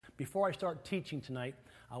Before I start teaching tonight,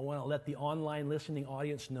 I want to let the online listening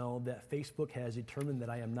audience know that Facebook has determined that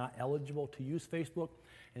I am not eligible to use Facebook,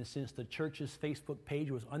 and since the church's Facebook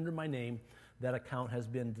page was under my name, that account has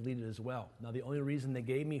been deleted as well. Now, the only reason they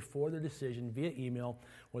gave me for their decision via email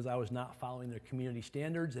was I was not following their community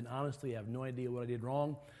standards, and honestly, I have no idea what I did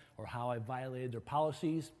wrong or how I violated their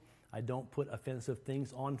policies. I don't put offensive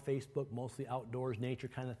things on Facebook, mostly outdoors, nature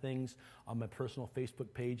kind of things, on my personal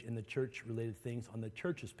Facebook page, and the church-related things on the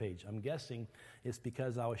church's page. I'm guessing it's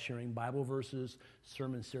because I was sharing Bible verses,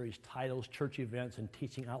 sermon series titles, church events, and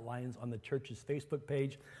teaching outlines on the church's Facebook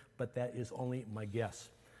page, but that is only my guess.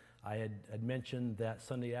 I had mentioned that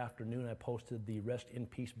Sunday afternoon I posted the Rest in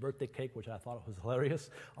Peace birthday cake, which I thought was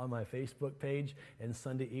hilarious, on my Facebook page. And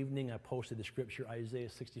Sunday evening I posted the scripture Isaiah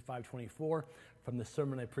 65:24 from the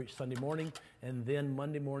sermon I preached Sunday morning. And then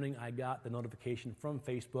Monday morning I got the notification from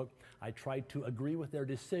Facebook. I tried to agree with their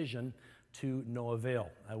decision to no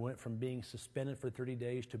avail. I went from being suspended for 30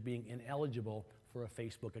 days to being ineligible for a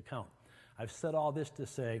Facebook account. I've said all this to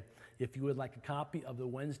say, if you would like a copy of the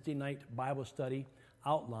Wednesday night Bible study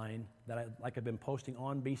outline that I've been posting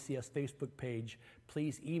on BCS Facebook page,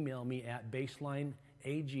 please email me at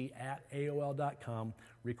baselineag@aol.com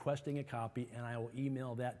requesting a copy, and I will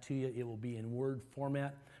email that to you. It will be in Word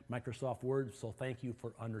format, Microsoft Word, so thank you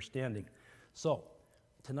for understanding. So,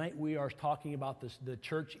 tonight we are talking about the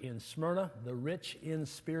church in Smyrna, the rich in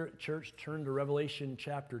spirit church. Turn to Revelation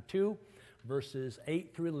chapter 2, verses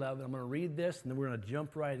 8 through 11. I'm going to read this, and then we're going to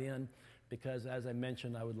jump right in, because as I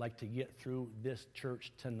mentioned, I would like to get through this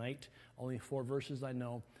church tonight. Only 4 verses I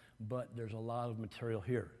know, but there's a lot of material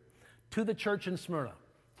here. To the church in Smyrna,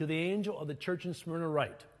 to the angel of the church in Smyrna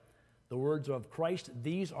write, the words of Christ,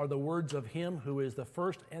 these are the words of him who is the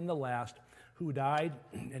first and the last, who died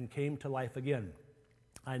and came to life again.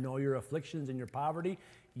 I know your afflictions and your poverty,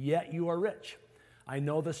 yet you are rich. I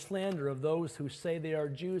know the slander of those who say they are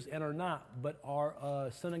Jews and are not, but are a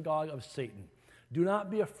synagogue of Satan. Do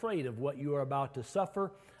not be afraid of what you are about to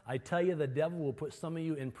suffer. I tell you, the devil will put some of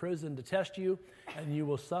you in prison to test you, and you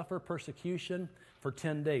will suffer persecution for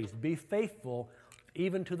 10 days. Be faithful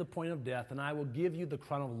even to the point of death, and I will give you the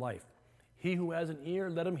crown of life. He who has an ear,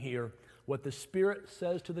 let him hear what the Spirit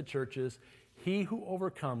says to the churches. He who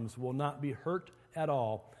overcomes will not be hurt at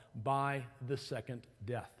all by the second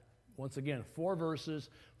death. Once again, 4 verses,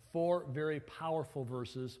 4 very powerful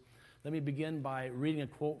verses. Let me begin by reading a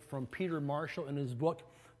quote from Peter Marshall in his book,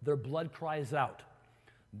 Their Blood Cries Out.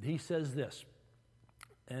 He says this,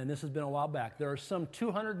 and this has been a while back, there are some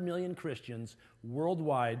 200 million Christians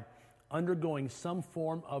worldwide undergoing some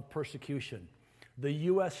form of persecution. The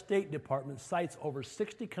U.S. State Department cites over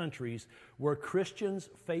 60 countries where Christians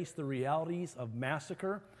face the realities of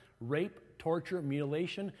massacre, rape, torture,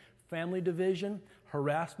 mutilation, family division,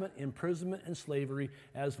 harassment, imprisonment, and slavery,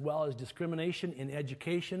 as well as discrimination in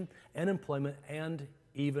education and employment, and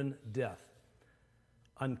even death.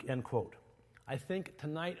 End quote. I think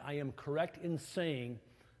tonight I am correct in saying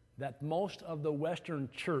that most of the Western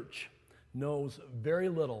church knows very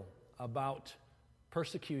little about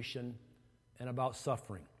persecution and about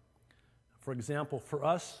suffering. For example, for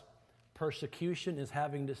us, persecution is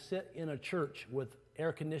having to sit in a church with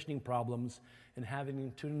air conditioning problems and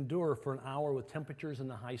having to endure for an hour with temperatures in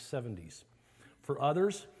the high 70s. For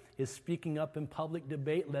others, is speaking up in public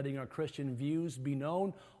debate, letting our Christian views be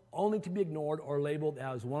known, only to be ignored or labeled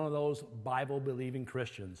as one of those Bible-believing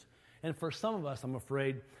Christians. And for some of us, I'm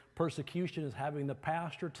afraid, persecution is having the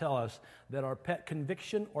pastor tell us that our pet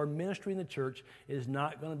conviction or ministry in the church is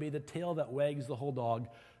not going to be the tail that wags the whole dog,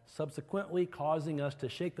 subsequently causing us to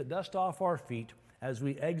shake the dust off our feet as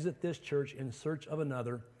we exit this church in search of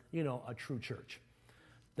another, a true church.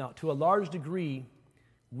 Now, to a large degree,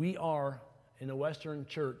 we are, in the Western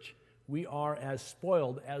church, we are as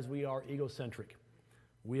spoiled as we are egocentric.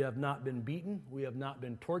 We have not been beaten, we have not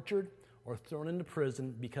been tortured, or thrown into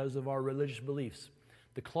prison because of our religious beliefs.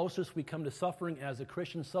 The closest we come to suffering as a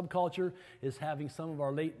Christian subculture is having some of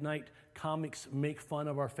our late-night comics make fun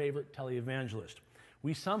of our favorite televangelist.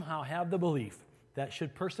 We somehow have the belief that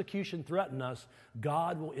should persecution threaten us,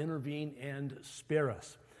 God will intervene and spare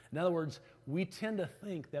us. In other words, we tend to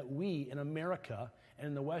think that we in America and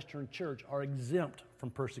in the Western church are exempt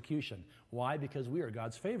from persecution. Why? Because we are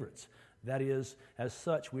God's favorites. That is, as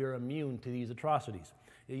such, we are immune to these atrocities.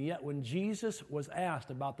 And yet, when Jesus was asked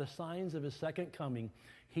about the signs of his second coming,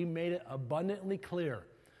 he made it abundantly clear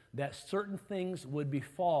that certain things would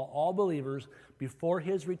befall all believers before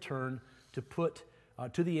his return to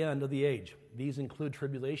the end of the age. These include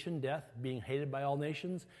tribulation, death, being hated by all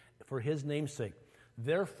nations for his name's sake.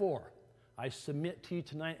 Therefore, I submit to you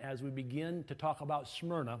tonight as we begin to talk about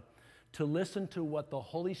Smyrna, to listen to what the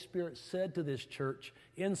Holy Spirit said to this church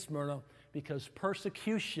in Smyrna, because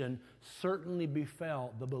persecution certainly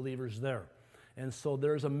befell the believers there. And so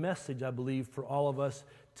there's a message, I believe, for all of us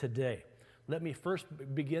today. Let me first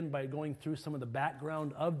begin by going through some of the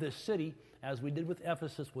background of this city. As we did with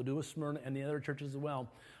Ephesus, we'll do with Smyrna and the other churches as well.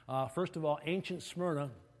 First of all, ancient Smyrna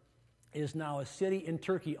is now a city in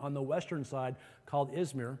Turkey on the western side called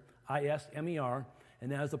Izmir, I-S-M-E-R,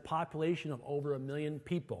 and has a population of over 1 million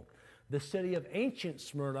people. The city of ancient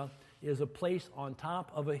Smyrna is a place on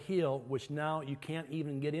top of a hill which now you can't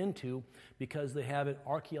even get into because they have it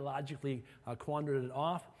archaeologically quandated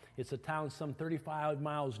off. It's a town some 35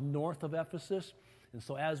 miles north of Ephesus. And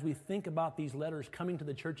so as we think about these letters coming to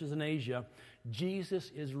the churches in Asia,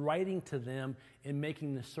 Jesus is writing to them and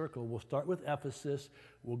making the circle. We'll start with Ephesus,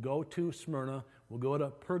 we'll go to Smyrna, we'll go to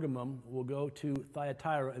Pergamum, we'll go to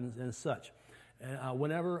Thyatira and such.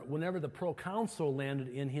 Whenever the proconsul landed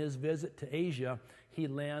in his visit to Asia, he'd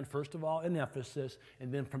land first of all in Ephesus,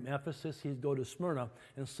 and then from Ephesus he'd go to Smyrna.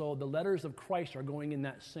 And so the letters of Christ are going in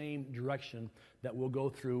that same direction that we'll go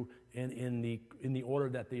through in the order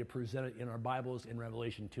that they are presented in our Bibles in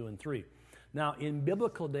Revelation 2 and 3. Now, in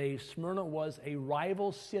biblical days, Smyrna was a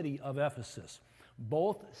rival city of Ephesus.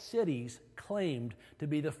 Both cities claimed to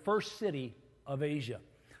be the first city of Asia.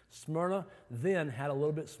 Smyrna then had a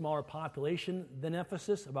little bit smaller population than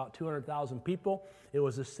Ephesus, about 200,000 people. It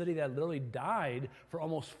was a city that literally died for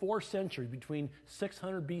almost 4 centuries, between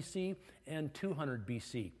 600 BC and 200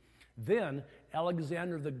 BC. Then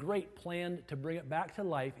Alexander the Great planned to bring it back to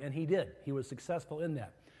life, and he did. He was successful in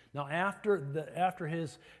that. Now, after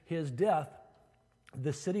his death,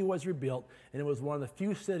 the city was rebuilt, and it was one of the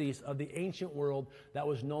few cities of the ancient world that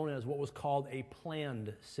was known as what was called a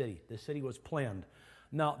planned city. The city was planned.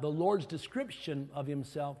 Now, the Lord's description of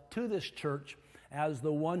himself to this church as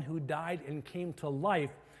the one who died and came to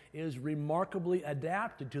life is remarkably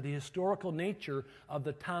adapted to the historical nature of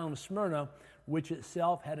the town of Smyrna, which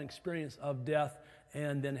itself had an experience of death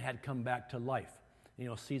and then had come back to life,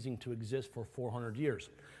 ceasing to exist for 400 years.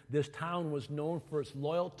 This town was known for its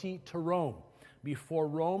loyalty to Rome. Before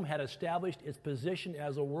Rome had established its position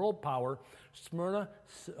as a world power, Smyrna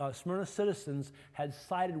citizens had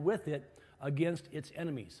sided with it against its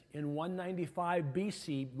enemies. In 195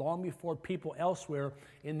 BC, long before people elsewhere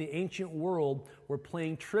in the ancient world were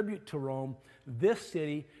paying tribute to Rome, this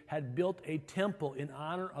city had built a temple in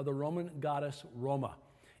honor of the Roman goddess Roma.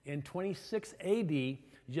 In 26 AD,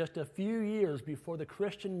 just a few years before the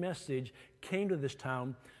Christian message came to this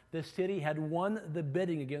town, the city had won the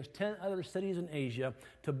bidding against 10 other cities in Asia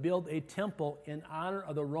to build a temple in honor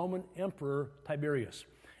of the Roman Emperor Tiberius.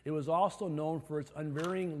 It was also known for its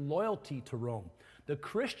unvarying loyalty to Rome. The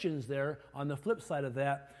Christians there, on the flip side of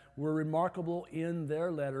that, were remarkable in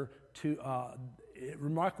their letter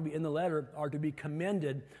are to be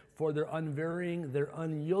commended for their unvarying, their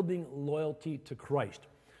unyielding loyalty to Christ.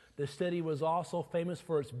 The city was also famous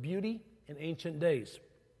for its beauty in ancient days.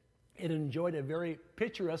 It enjoyed a very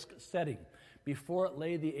picturesque setting before it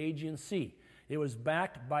lay the Aegean Sea. It was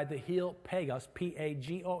backed by the hill Pagos,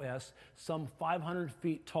 P-A-G-O-S, some 500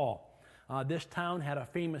 feet tall. This town had a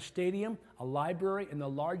famous stadium, a library, and the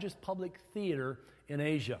largest public theater in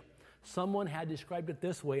Asia. Someone had described it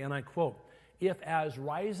this way, and I quote, "If as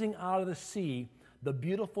rising out of the sea, the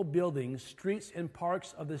beautiful buildings, streets, and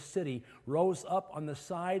parks of the city rose up on the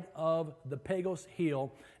side of the Pagos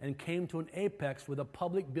hill and came to an apex with the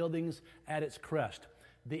public buildings at its crest."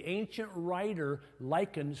 The ancient writer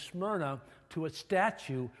likened Smyrna to a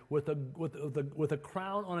statue with a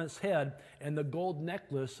crown on its head and the gold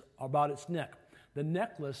necklace about its neck. The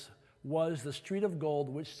necklace was the street of gold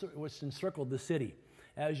which encircled the city.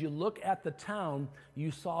 As you look at the town,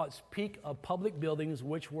 you saw its peak of public buildings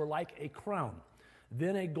which were like a crown.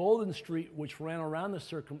 Then a golden street which ran around the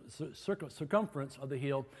circumference of the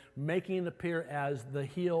hill, making it appear as the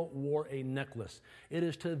hill wore a necklace. It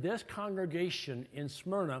is to this congregation in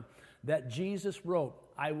Smyrna that Jesus wrote,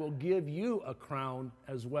 "I will give you a crown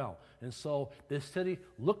as well." And so this city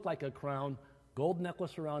looked like a crown, gold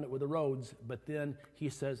necklace around it with the roads, but then he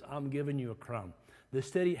says, "I'm giving you a crown." The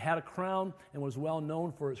city had a crown and was well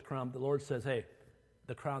known for its crown. The Lord says, "Hey,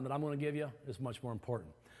 the crown that I'm going to give you is much more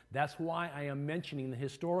important." That's why I am mentioning the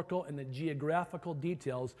historical and the geographical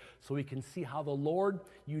details so we can see how the Lord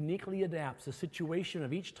uniquely adapts the situation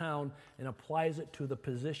of each town and applies it to the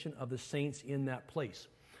position of the saints in that place.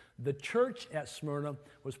 The church at Smyrna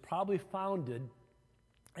was probably founded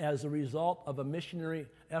as a result of a missionary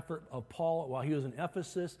effort of Paul while he was in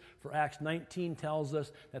Ephesus, for Acts 19 tells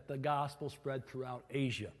us that the gospel spread throughout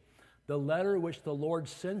Asia. The letter which the Lord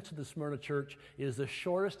sends to the Smyrna church is the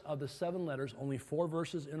shortest of the 7 letters, only 4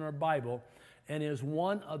 verses in our Bible, and is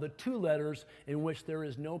one of the 2 letters in which there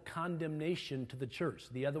is no condemnation to the church,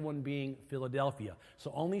 the other one being Philadelphia.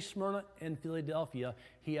 So only Smyrna and Philadelphia,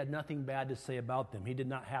 he had nothing bad to say about them. He did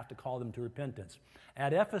not have to call them to repentance.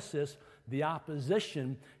 At Ephesus, the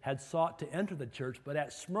opposition had sought to enter the church, but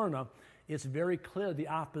at Smyrna, it's very clear the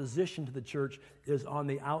opposition to the church is on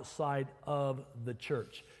the outside of the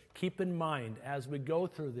church. Keep in mind, as we go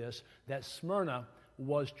through this, that Smyrna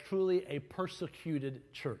was truly a persecuted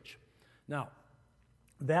church. Now,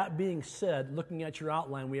 that being said, looking at your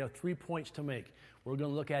outline, we have 3 points to make. We're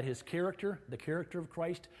going to look at his character, the character of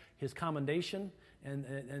Christ, his commendation, and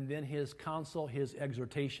then his counsel, his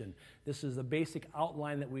exhortation. This is the basic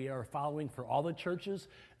outline that we are following for all the churches.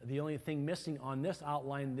 The only thing missing on this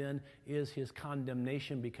outline then is his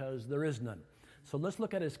condemnation, because there is none. So let's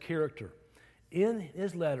look at his character. In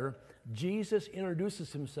his letter, Jesus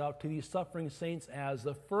introduces himself to these suffering saints as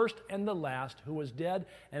the first and the last, who was dead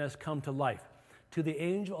and has come to life. To the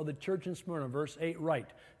angel of the church in Smyrna, verse 8,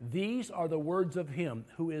 write, "These are the words of him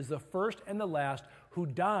who is the first and the last, who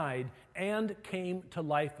died and came to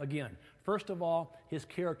life again." First of all, his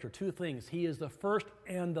character, 2 things. He is the first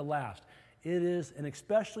and the last. It is an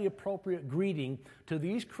especially appropriate greeting to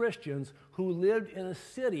these Christians who lived in a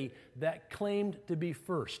city that claimed to be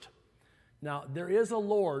first. Now, there is a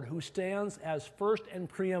Lord who stands as first and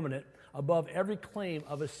preeminent above every claim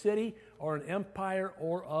of a city or an empire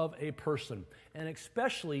or of a person. And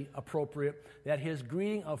especially appropriate that his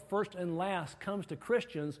greeting of first and last comes to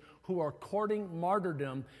Christians who are courting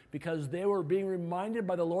martyrdom, because they were being reminded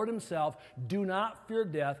by the Lord himself, do not fear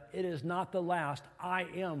death, it is not the last, I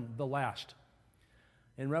am the last.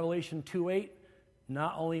 In Revelation 2:8,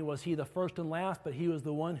 not only was he the first and last, but he was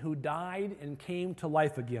the one who died and came to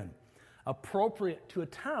life again. Appropriate to a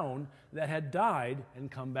town that had died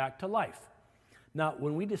and come back to life. Now,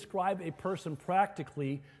 when we describe a person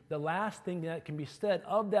practically, the last thing that can be said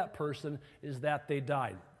of that person is that they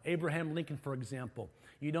died. Abraham Lincoln, for example,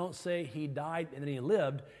 you don't say he died and then he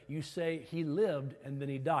lived, you say he lived and then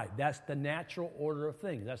he died. That's the natural order of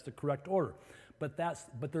things. That's the correct order. But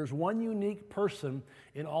there's one unique person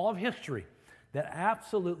in all of history that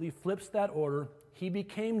absolutely flips that order. He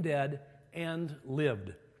became dead and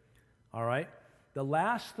lived. All right? The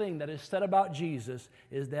last thing that is said about Jesus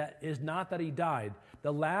is not that he died.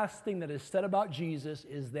 The last thing that is said about Jesus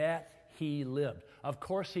is that he lived. Of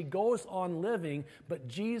course, he goes on living, but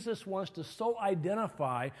Jesus wants to so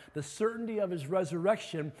identify the certainty of his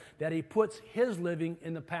resurrection that he puts his living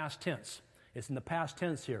in the past tense. It's in the past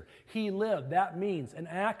tense here. He lived. That means an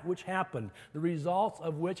act which happened, the results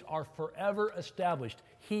of which are forever established.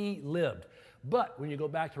 He lived. But when you go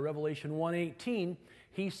back to Revelation 1:18,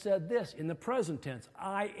 he said this in the present tense,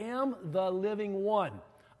 I am the living one.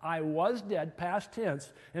 I was dead, past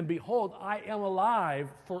tense, and behold, I am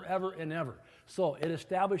alive forever and ever. So it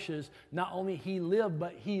establishes not only he lived,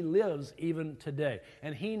 but he lives even today.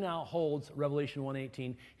 And he now holds, Revelation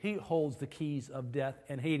 1:18, he holds the keys of death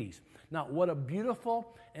and Hades. Now, what a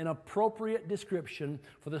beautiful and appropriate description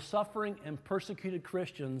for the suffering and persecuted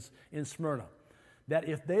Christians in Smyrna. That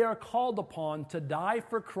if they are called upon to die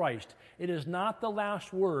for Christ, it is not the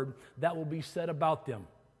last word that will be said about them.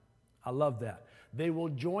 I love that. They will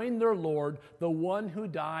join their Lord, the one who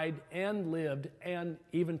died and lived, and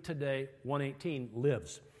even today, 1:18,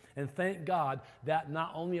 lives. And thank God that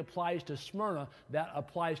not only applies to Smyrna, that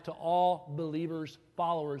applies to all believers,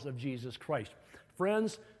 followers of Jesus Christ.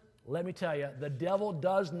 Friends, let me tell you, the devil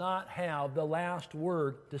does not have the last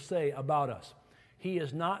word to say about us. He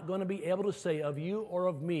is not going to be able to say of you or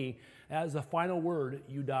of me as the final word,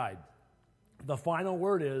 you died. The final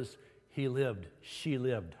word is, he lived, she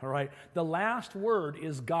lived, all right? The last word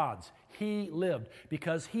is God's. He lived,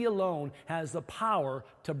 because he alone has the power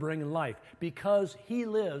to bring life. Because he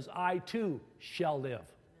lives, I too shall live.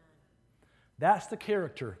 That's the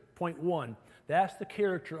character, point 1. That's the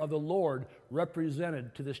character of the Lord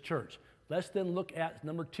represented to this church. Let's then look at,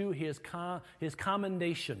 number 2, his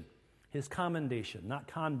commendation. His commendation, not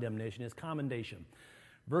condemnation, his commendation.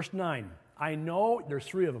 Verse 9, I know, there's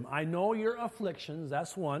 3 of them. I know your afflictions,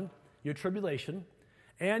 that's 1, your tribulation,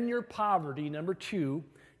 and your poverty, number 2,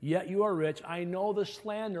 yet you are rich. I know the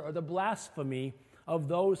slander or the blasphemy of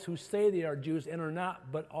those who say they are Jews and are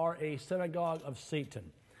not, but are a synagogue of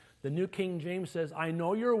Satan. The New King James says, I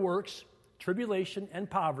know your works, tribulation and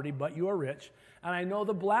poverty, but you are rich. And I know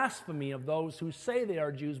the blasphemy of those who say they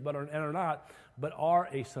are Jews but are not, but are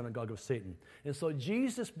a synagogue of Satan. And so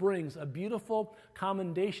Jesus brings a beautiful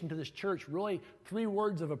commendation to this church, really 3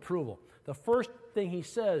 words of approval. The first thing he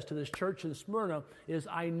says to this church in Smyrna is,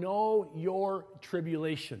 I know your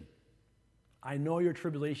tribulation. I know your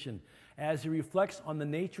tribulation, as he reflects on the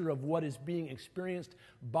nature of what is being experienced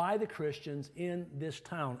by the Christians in this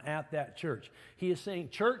town at that church. He is saying,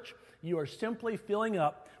 church, you are simply filling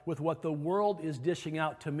up with what the world is dishing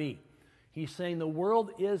out to me. He's saying the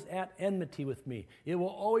world is at enmity with me. It will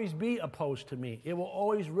always be opposed to me. It will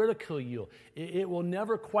always ridicule you. It will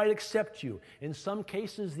never quite accept you. In some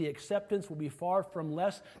cases, the acceptance will be far from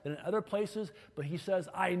less than in other places, but he says,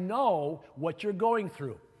 I know what you're going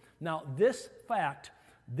through. Now, this fact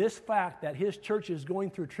that his church is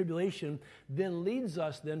going through tribulation then leads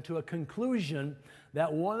us then to a conclusion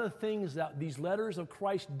that one of the things that these letters of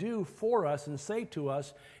Christ do for us and say to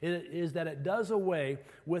us is that it does away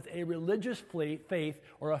with a religious faith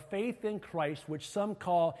or a faith in Christ, which some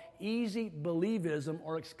call easy believism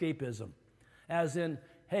or escapism. As in,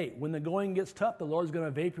 hey, when the going gets tough, the Lord's going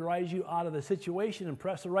to vaporize you out of the situation and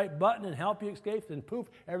press the right button and help you escape, and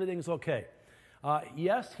poof, everything's okay.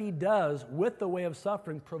 Yes, he does, with the way of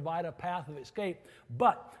suffering, provide a path of escape,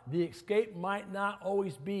 but the escape might not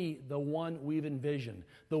always be the one we've envisioned.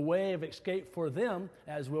 The way of escape for them,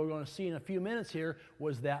 as we're going to see in a few minutes here,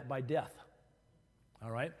 was that by death. All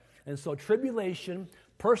right? And so tribulation,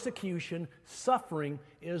 persecution, suffering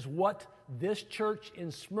is what this church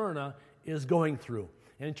in Smyrna is going through.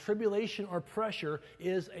 And tribulation or pressure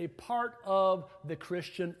is a part of the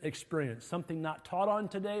Christian experience, something not taught on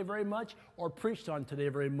today very much or preached on today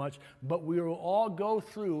very much, but we will all go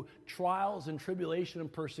through trials and tribulation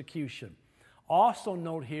and persecution. Also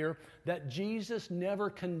note here that Jesus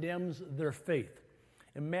never condemns their faith.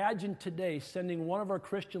 Imagine today sending one of our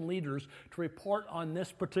Christian leaders to report on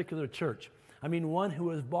this particular church. I mean, one who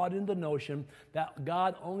has bought into the notion that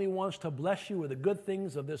God only wants to bless you with the good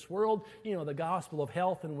things of this world, the gospel of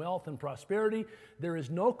health and wealth and prosperity. There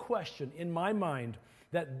is no question in my mind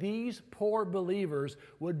that these poor believers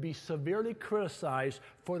would be severely criticized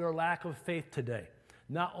for their lack of faith today.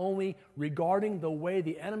 Not only regarding the way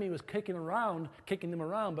the enemy was kicking them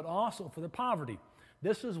around, but also for their poverty.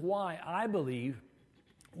 This is why I believe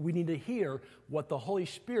we need to hear what the Holy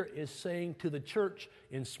Spirit is saying to the church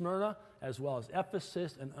in Smyrna, as well as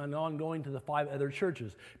Ephesus and ongoing to the 5 other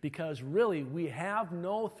churches. Because really, we have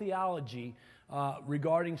no theology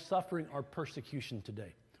regarding suffering or persecution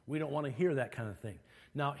today. We don't want to hear that kind of thing.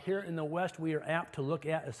 Now, here in the West, we are apt to look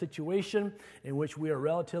at a situation in which we are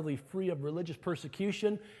relatively free of religious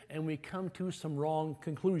persecution, and we come to some wrong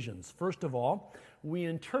conclusions. First of all, we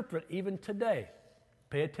interpret even today,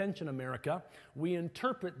 pay attention, America, we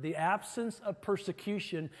interpret the absence of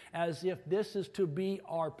persecution as if this is to be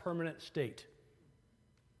our permanent state.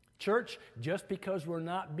 Church, just because we're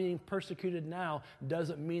not being persecuted now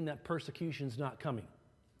doesn't mean that persecution's not coming.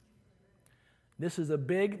 This is a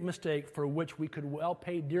big mistake for which we could well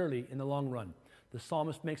pay dearly in the long run. The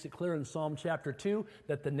psalmist makes it clear in Psalm chapter 2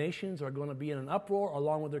 that the nations are going to be in an uproar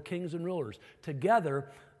along with their kings and rulers. Together,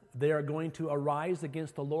 they are going to arise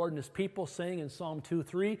against the Lord and his people, saying in Psalm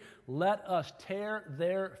 2:3, let us tear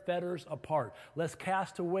their fetters apart. Let's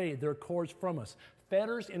cast away their cords from us.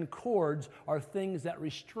 Fetters and cords are things that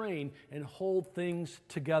restrain and hold things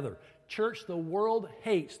together. Church, the world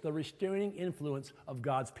hates the restraining influence of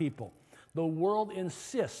God's people. The world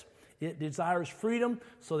insists. It desires freedom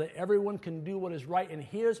so that everyone can do what is right in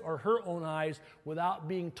his or her own eyes without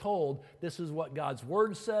being told, this is what God's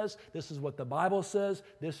Word says, this is what the Bible says,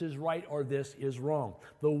 this is right or this is wrong.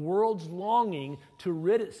 The world's longing to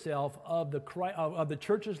rid itself of the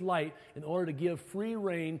church's light in order to give free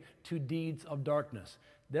rein to deeds of darkness.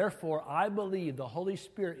 Therefore, I believe the Holy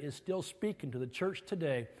Spirit is still speaking to the church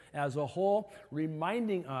today as a whole,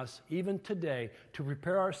 reminding us even today to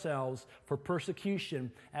prepare ourselves for persecution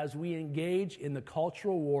as we engage in the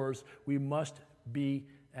cultural wars we must be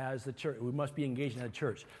as the church. We must be engaged in the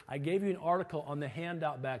church. I gave you an article on the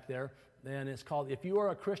handout back there, and it's called, If You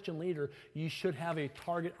Are a Christian Leader, You Should Have a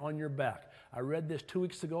Target on Your Back. I read this 2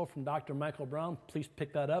 weeks ago from Dr. Michael Brown. Please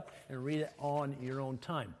pick that up and read it on your own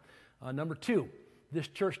time. Number 2. This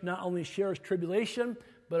church not only shares tribulation,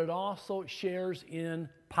 but it also shares in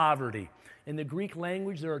poverty. In the Greek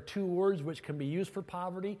language, there are 2 words which can be used for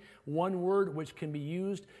poverty. One word which can be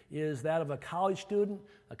used is that of a college student.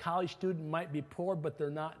 A college student might be poor, but they're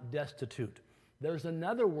not destitute. There's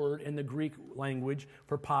another word in the Greek language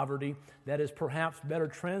for poverty that is perhaps better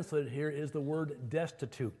translated here is the word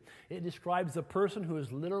destitute. It describes a person who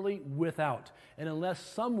is literally without, and unless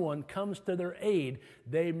someone comes to their aid,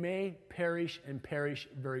 they may perish and perish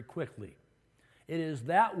very quickly. It is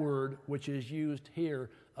that word which is used here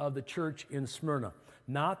of the church in Smyrna.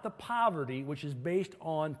 Not the poverty which is based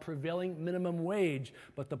on prevailing minimum wage,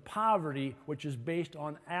 but the poverty which is based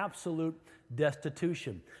on absolute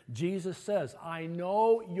destitution. Jesus says, I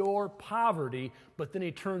know your poverty, but then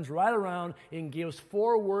he turns right around and gives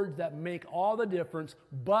 4 words that make all the difference.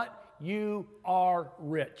 But you are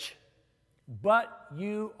rich. But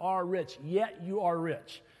you are rich. Yet you are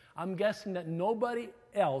rich. I'm guessing that nobody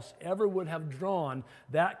else ever would have drawn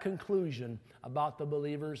that conclusion about the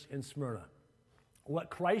believers in Smyrna. What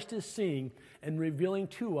Christ is seeing and revealing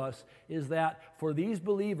to us is that for these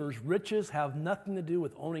believers, riches have nothing to do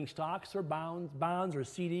with owning stocks or bonds or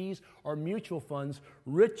CDs or mutual funds.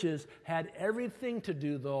 Riches had everything to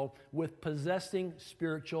do, though, with possessing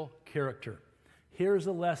spiritual character. Here's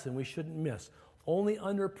a lesson we shouldn't miss. Only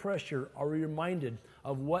under pressure are we reminded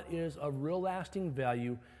of what is of real lasting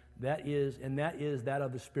value, that is that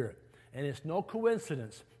of the Spirit. And it's no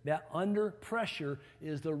coincidence that under pressure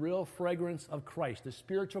is the real fragrance of Christ, the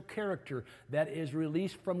spiritual character that is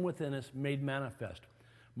released from within us, made manifest.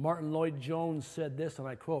 Martin Lloyd-Jones said this, and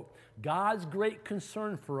I quote, God's great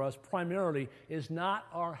concern for us primarily is not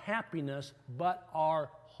our happiness, but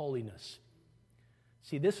our holiness.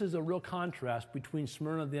 See, this is a real contrast between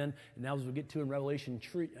Smyrna then, and now as we'll get to in Revelation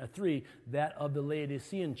 3, that of the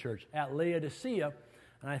Laodicean church. At Laodicea,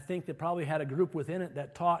 and I think they probably had a group within it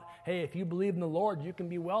that taught, hey, if you believe in the Lord, you can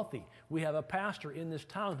be wealthy. We have a pastor in this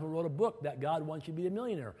town who wrote a book that God wants you to be a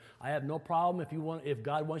millionaire. I have no problem if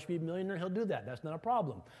God wants you to be a millionaire, he'll do that. That's not a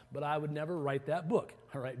problem. But I would never write that book,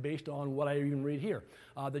 all right, based on what I even read here.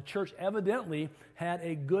 The church evidently had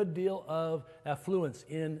a good deal of affluence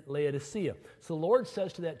in Laodicea. So the Lord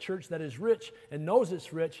says to that church that is rich and knows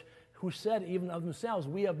it's rich, who said even of themselves,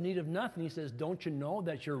 we have need of nothing. He says, don't you know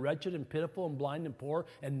that you're wretched and pitiful and blind and poor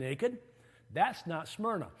and naked? That's not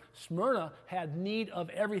Smyrna. Smyrna had need of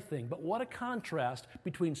everything. But what a contrast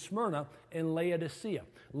between Smyrna and Laodicea.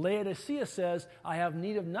 Laodicea says, I have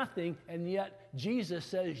need of nothing, and yet Jesus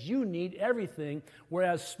says, you need everything.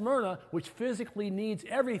 Whereas Smyrna, which physically needs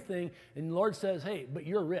everything, and the Lord says, hey, but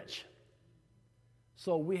you're rich.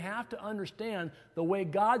 So we have to understand the way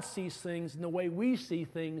God sees things and the way we see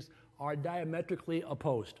things are diametrically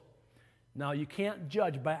opposed. Now, you can't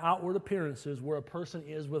judge by outward appearances where a person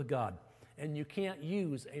is with God, and you can't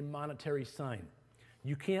use a monetary sign.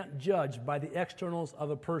 You can't judge by the externals of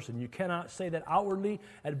a person. You cannot say that outwardly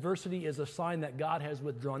adversity is a sign that God has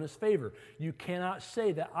withdrawn his favor. You cannot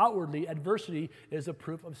say that outwardly adversity is a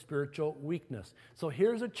proof of spiritual weakness. So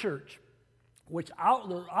here's a church which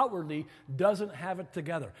outwardly doesn't have it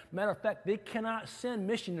together. Matter of fact, they cannot send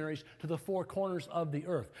missionaries to the 4 corners of the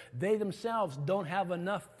earth. They themselves don't have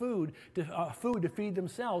enough food to feed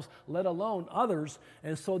themselves, let alone others,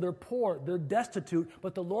 and so they're poor, they're destitute,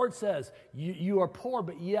 but the Lord says, you are poor,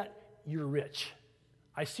 but yet you're rich.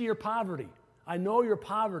 I see your poverty. I know your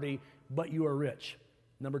poverty, but you are rich.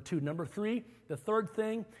 Number 2. Number 3, the third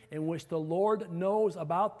thing in which the Lord knows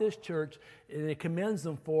about this church and He commends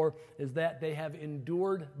them for is that they have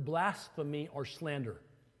endured blasphemy or slander.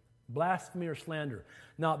 Blasphemy or slander.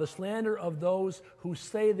 Now, the slander of those who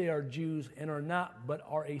say they are Jews and are not, but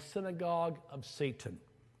are a synagogue of Satan.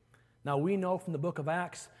 Now, we know from the book of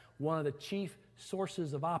Acts, one of the chief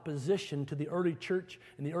sources of opposition to the early church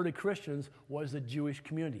and the early Christians was the Jewish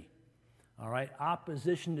community. All right,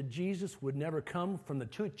 opposition to Jesus would never come from the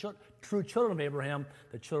true children of Abraham,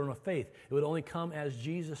 the children of faith. It would only come, as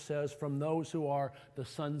Jesus says, from those who are the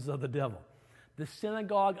sons of the devil. The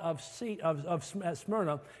synagogue of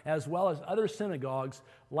Smyrna, as well as other synagogues,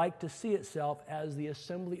 like to see itself as the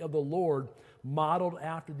assembly of the Lord, modeled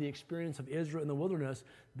after the experience of Israel in the wilderness.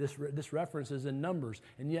 This reference is in Numbers.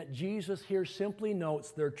 And yet Jesus here simply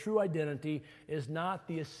notes their true identity is not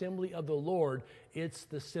the assembly of the Lord, it's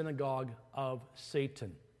the synagogue of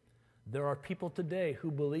Satan. There are people today who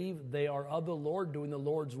believe they are of the Lord, doing the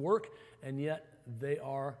Lord's work, and yet they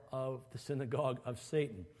are of the synagogue of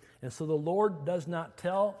Satan. And so the Lord does not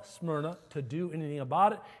tell Smyrna to do anything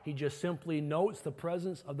about it. He just simply notes the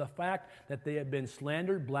presence of the fact that they have been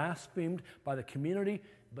slandered, blasphemed by the community.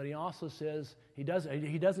 But he also says, he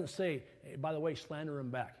doesn't say, hey, by the way, slander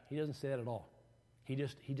him back. He doesn't say that at all. He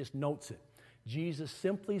just notes it. Jesus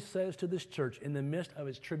simply says to this church, in the midst of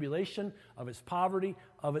its tribulation, of its poverty,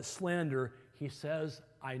 of its slander, he says,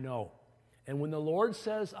 I know. And when the Lord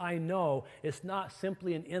says, I know, it's not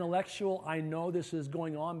simply an intellectual, I know this is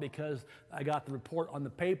going on because I got the report on the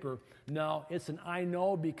paper. No, it's an I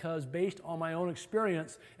know because based on my own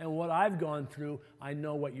experience and what I've gone through, I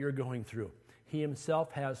know what you're going through. He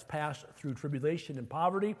himself has passed through tribulation and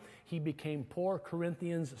poverty. He became poor,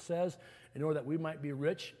 Corinthians says, in order that we might be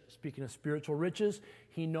rich. Speaking of spiritual riches,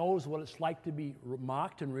 he knows what it's like to be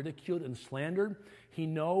mocked and ridiculed and slandered. He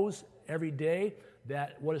knows every day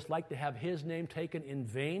that what it's like to have his name taken in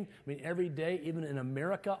vain. I mean, every day, even in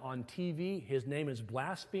America on TV, his name is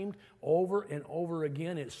blasphemed over and over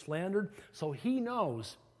again. It's slandered. So he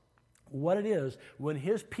knows what it is when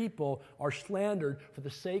his people are slandered for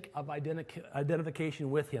the sake of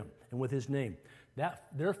identification with him and with his name.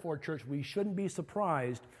 Therefore, church, we shouldn't be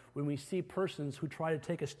surprised when we see persons who try to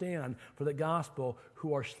take a stand for the gospel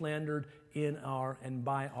who are slandered in our and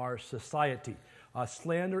by our society.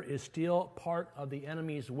 Slander is still part of the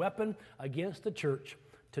enemy's weapon against the church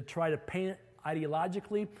to try to paint it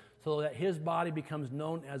ideologically so that his body becomes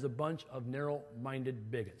known as a bunch of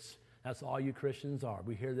narrow-minded bigots. That's all you Christians are.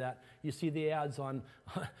 We hear that. You see the ads on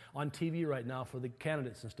TV right now for the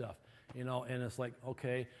candidates and stuff. You know, and it's like,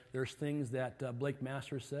 okay, there's things that Blake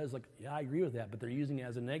Masters says, like, yeah, I agree with that, but they're using it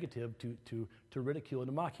as a negative to ridicule and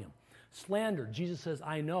to mock him. Slander, Jesus says,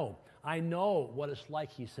 I know what it's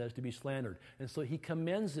like, he says, to be slandered. And so he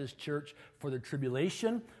commends his church for their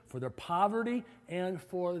tribulation, for their poverty, and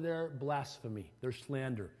for their blasphemy, their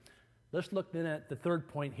slander. Let's look then at the third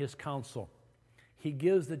point, his counsel. He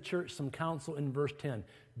gives the church some counsel in verse 10.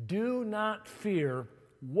 Do not fear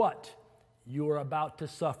what you are about to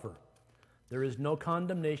suffer. There is no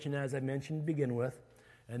condemnation, as I mentioned to begin with,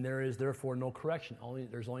 and there is therefore no correction.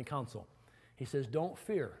 There's only counsel. He says, don't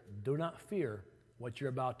fear. Do not fear what you're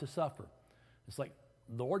about to suffer. It's like,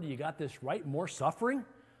 Lord, you got this right? More suffering?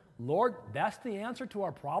 Lord, that's the answer to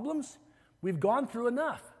our problems? We've gone through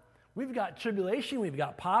enough. We've got tribulation, we've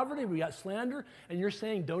got poverty, we've got slander, and you're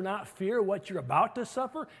saying do not fear what you're about to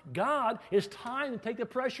suffer? God, it's time to take the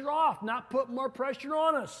pressure off, not put more pressure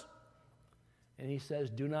on us. And he says,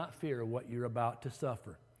 do not fear what you're about to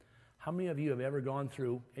suffer. How many of you have ever gone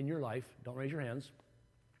through in your life, don't raise your hands,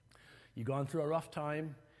 you've gone through a rough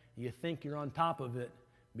time, you think you're on top of it,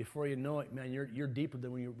 before you know it, man, you're deeper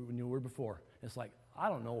than when you were before. It's like, I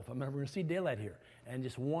don't know if I'm ever going to see daylight here. And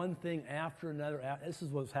just one thing after another, this is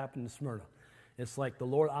what's happened in Smyrna. It's like the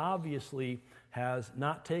Lord obviously has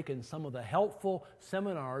not taken some of the helpful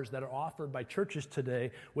seminars that are offered by churches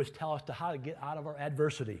today, which tell us how to get out of our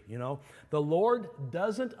adversity, you know. The Lord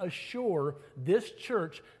doesn't assure this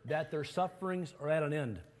church that their sufferings are at an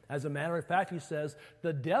end. As a matter of fact, he says,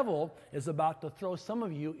 the devil is about to throw some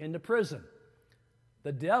of you into prison.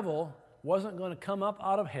 The devil wasn't going to come up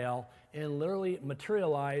out of hell and literally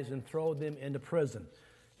materialize and throw them into prison.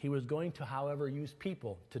 He was going to, however, use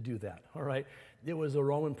people to do that, all right? It was a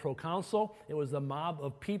Roman proconsul. It was a mob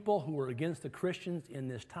of people who were against the Christians in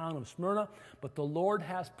this town of Smyrna. But the Lord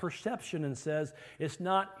has perception and says, it's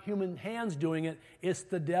not human hands doing it, it's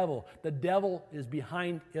the devil. The devil is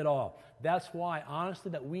behind it all. That's why,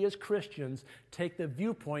 honestly, that we as Christians take the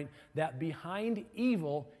viewpoint that behind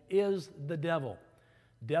evil is the devil.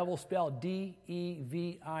 Devil spelled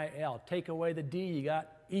D-E-V-I-L. Take away the D, you got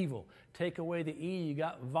evil. Take away the E, you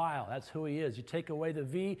got vile. That's who he is. You take away the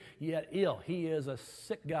V, you got ill. He is a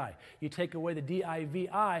sick guy. You take away the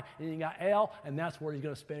D-I-V-I, and you got L, and that's where he's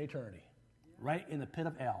going to spend eternity. Right in the pit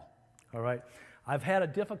of L. All right? I've had a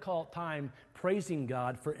difficult time praising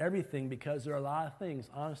God for everything because there are a lot of things,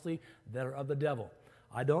 honestly, that are of the devil.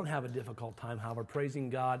 I don't have a difficult time, however,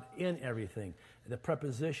 praising God in everything. The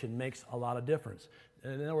preposition makes a lot of difference.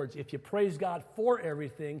 In other words, if you praise God for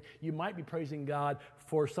everything, you might be praising God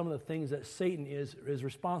for some of the things that Satan is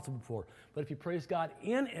responsible for. But if you praise God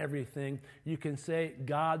in everything, you can say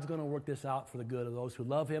God's going to work this out for the good of those who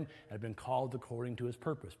love him and have been called according to his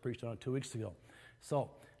purpose. Preached on it 2 weeks ago. So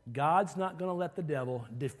God's not going to let the devil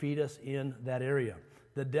defeat us in that area.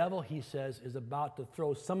 The devil, he says, is about to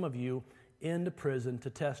throw some of you into prison to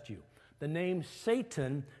test you. The name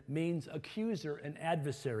Satan means accuser and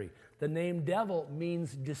adversary. The name devil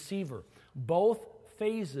means deceiver. Both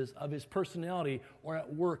phases of his personality are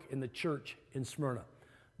at work in the church in Smyrna.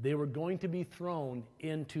 They were going to be thrown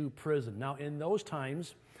into prison. Now, in those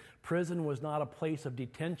times, prison was not a place of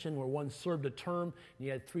detention where one served a term, and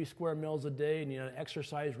you had 3 square meals a day, and you had an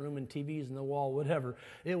exercise room and TVs in the wall, whatever.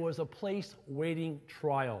 It was a place waiting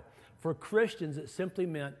trial. For Christians, it simply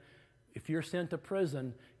meant if you're sent to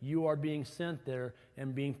prison, you are being sent there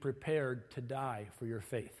and being prepared to die for your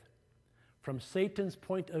faith. From Satan's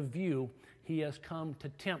point of view, he has come to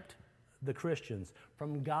tempt the Christians.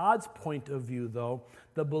 From God's point of view, though,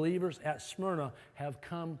 the believers at Smyrna have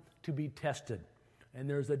come to be tested. And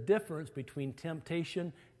there's a difference between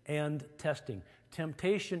temptation and testing.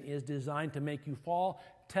 Temptation is designed to make you fall.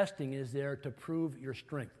 Testing is there to prove your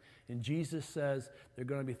strength. And Jesus says they're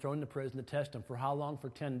going to be thrown into prison to test them. For how long? For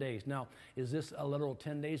 10 days. Now, is this a literal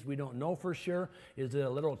 10 days? We don't know for sure. Is it a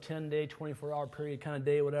literal 10-day, 24-hour period kind of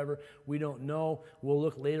day, whatever? We don't know. We'll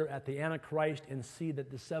look later at the Antichrist and see that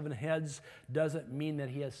the 7 heads doesn't mean that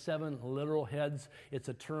he has 7 literal heads. It's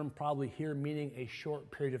a term probably here meaning a short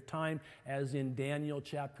period of time, as in Daniel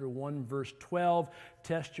chapter 1, verse 12.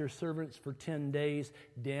 Test your servants for 10 days,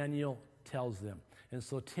 Daniel tells them. And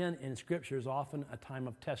so 10 in Scripture is often a time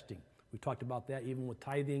of testing. We talked about that even with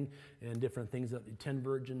tithing and different things. 10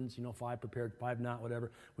 virgins, 5 prepared, 5 not, whatever.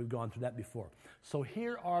 We've gone through that before. So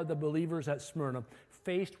here are the believers at Smyrna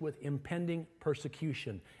faced with impending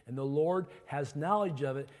persecution. And the Lord has knowledge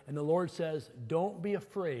of it. And the Lord says, don't be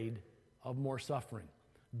afraid of more suffering.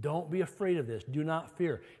 Don't be afraid of this. Do not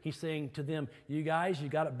fear. He's saying to them, you guys, you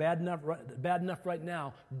got it bad enough right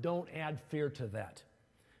now. Don't add fear to that.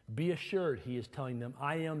 Be assured, he is telling them,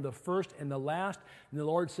 I am the first and the last. And the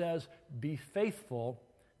Lord says, be faithful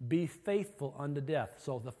unto death.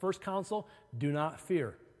 So the first counsel, do not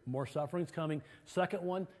fear. More suffering's coming. Second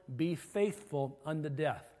one, be faithful unto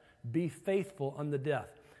death. Be faithful unto death.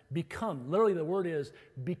 Become, literally the word is,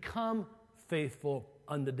 become faithful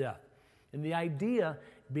unto death. And the idea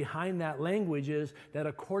behind that language is that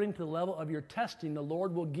according to the level of your testing, the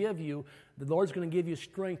Lord's going to give you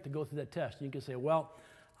strength to go through that test. And you can say, well,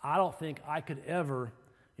 I don't think I could ever,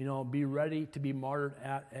 be ready to be martyred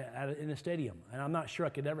in a stadium. And I'm not sure I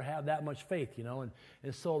could ever have that much faith,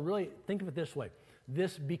 And so really, think of it this way.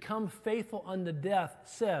 This become faithful unto death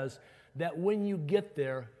says that when you get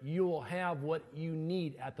there, you will have what you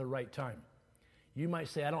need at the right time. You might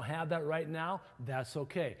say, I don't have that right now. That's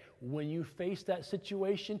okay. When you face that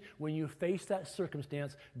situation, when you face that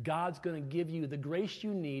circumstance, God's going to give you the grace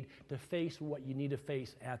you need to face what you need to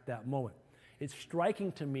face at that moment. It's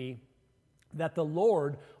striking to me that the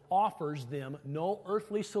Lord offers them no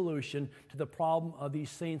earthly solution to the problem of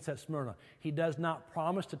these saints at Smyrna. He does not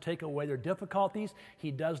promise to take away their difficulties.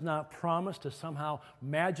 He does not promise to somehow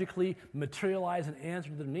magically materialize an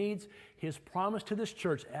answer to their needs. His promise to this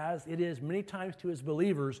church, as it is many times to his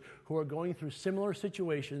believers who are going through similar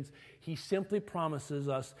situations, he simply promises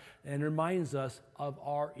us and reminds us of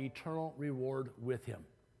our eternal reward with him.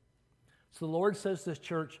 So the Lord says to this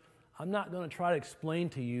church, I'm not going to try to explain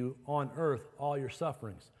to you on earth all your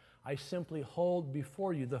sufferings. I simply hold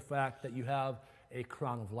before you the fact that you have a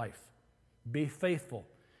crown of life. Be faithful.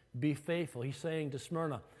 Be faithful. He's saying to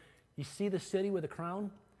Smyrna, you see the city with a crown?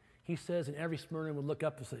 He says, and every Smyrna would look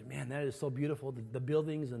up and say, man, that is so beautiful. The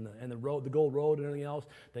buildings and the road, the gold road and everything else,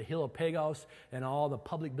 the hill of Pagos and all the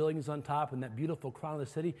public buildings on top and that beautiful crown of the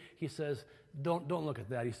city. He says, don't look at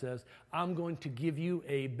that. He says, I'm going to give you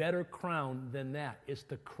a better crown than that. It's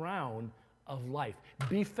the crown of life.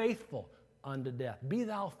 Be faithful unto death. Be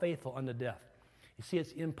thou faithful unto death. You see,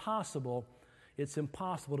 it's impossible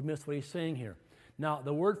to miss what he's saying here. Now,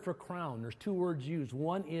 the word for crown, there's 2 words used.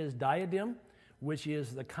 One is diadem, which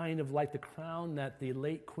is the kind of like the crown that the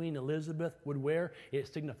late Queen Elizabeth would wear.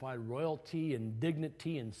 It signified royalty and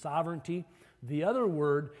dignity and sovereignty. The other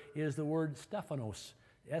word is the word Stephanos,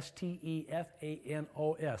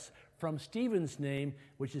 Stephanos, from Stephen's name,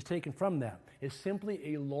 which is taken from that. It's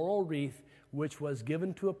simply a laurel wreath which was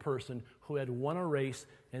given to a person who had won a race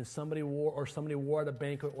and somebody wore at a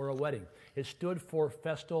banquet or a wedding. It stood for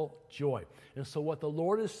festal joy. And so what the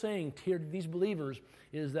Lord is saying here to these believers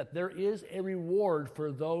is that there is a reward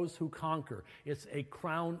for those who conquer. It's a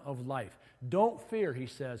crown of life. Don't fear, he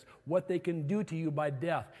says, what they can do to you by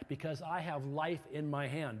death, because I have life in my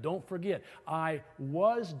hand. Don't forget, I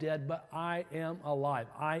was dead, but I am alive.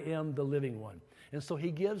 I am the living one. And so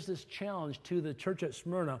he gives this challenge to the church at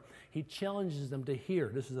Smyrna. He challenges them to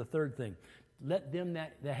hear. This is the third thing. Let them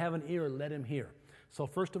that have an ear, let him hear. So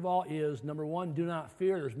first of all is, number 1, do not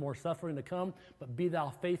fear. There's more suffering to come, but be thou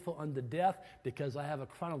faithful unto death, because I have a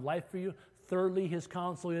crown of life for you. Thirdly, his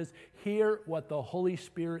counsel is, hear what the Holy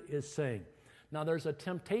Spirit is saying. Now, there's a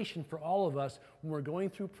temptation for all of us when we're going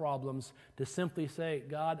through problems to simply say,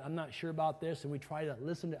 God, I'm not sure about this, and we try to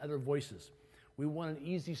listen to other voices. We want an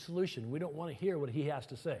easy solution. We don't want to hear what he has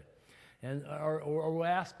to say. Or we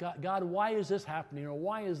ask, God, why is this happening? Or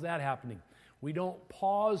why is that happening? We don't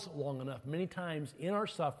pause long enough many times in our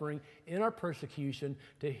suffering, in our persecution,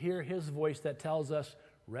 to hear his voice that tells us,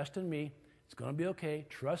 rest in me, it's going to be okay,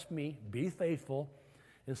 trust me, be faithful.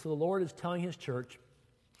 And so the Lord is telling his church,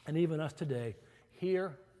 and even us today,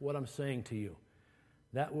 hear what I'm saying to you.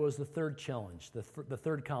 That was the third challenge, the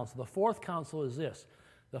third counsel. The fourth counsel is this.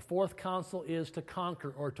 The fourth counsel is to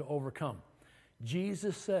conquer or to overcome.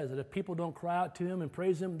 Jesus says that if people don't cry out to him and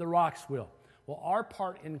praise him, the rocks will. Well, our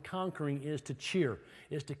part in conquering is to cheer,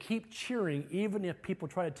 is to keep cheering even if people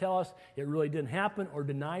try to tell us it really didn't happen or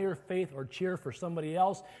deny your faith or cheer for somebody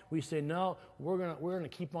else. We say, no, we're gonna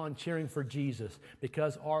keep on cheering for Jesus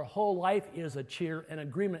because our whole life is a cheer and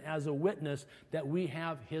agreement as a witness that we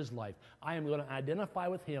have his life. I am going to identify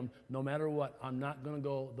with him no matter what. I'm not going to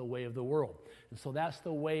go the way of the world. And so that's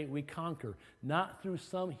the way we conquer, not through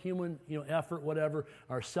some human effort, whatever,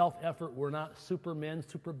 our self-effort. We're not super men,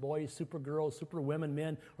 super boys, super girls, super women,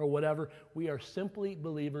 men, or whatever. We are simply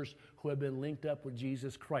believers who have been linked up with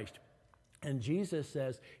Jesus Christ. And Jesus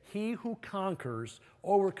says, he who conquers,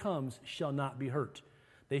 overcomes, shall not be hurt.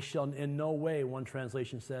 They shall in no way, one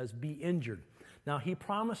translation says, be injured. Now, he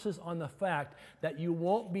promises on the fact that you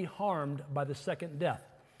won't be harmed by the second death.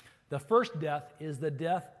 The first death is the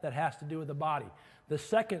death that has to do with the body. The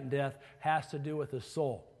second death has to do with the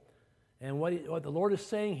soul. And what the Lord is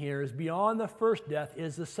saying here is beyond the first death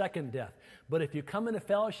is the second death. But if you come into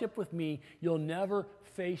fellowship with me, you'll never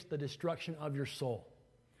face the destruction of your soul.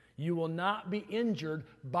 You will not be injured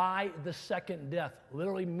by the second death,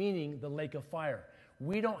 literally meaning the lake of fire.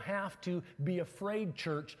 We don't have to be afraid,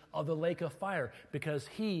 church, of the lake of fire because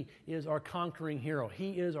he is our conquering hero.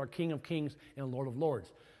 He is our King of Kings and Lord of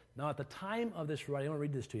Lords. Now, at the time of this writing, I want to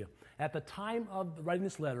read this to you. At the time of writing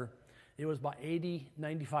this letter, it was by AD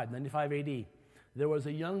 95 AD. There was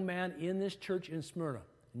a young man in this church in Smyrna,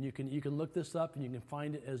 and you can look this up and you can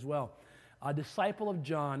find it as well. A disciple of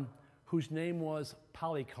John whose name was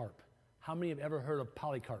Polycarp. How many have ever heard of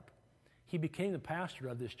Polycarp? He became the pastor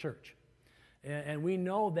of this church. And we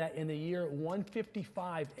know that in the year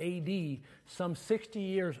 155 AD, some 60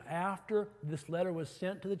 years after this letter was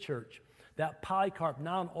sent to the church, that Polycarp,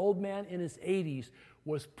 now an old man in his 80s,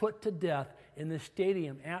 was put to death in the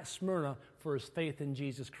stadium at Smyrna for his faith in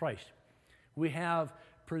Jesus Christ. We have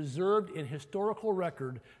preserved in historical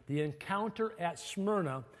record the encounter at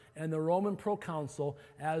Smyrna and the Roman proconsul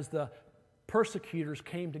as the persecutors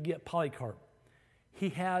came to get Polycarp. He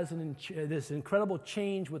has this incredible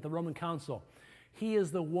change with the Roman council. He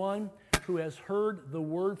is the one who has heard the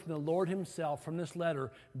word from the Lord himself from this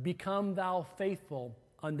letter, become thou faithful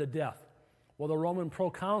unto death. Well, the Roman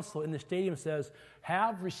proconsul in the stadium says,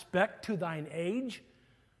 have respect to thine age.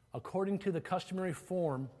 According to the customary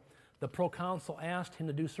form, the proconsul asked him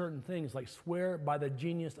to do certain things like swear by the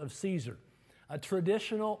genius of Caesar, a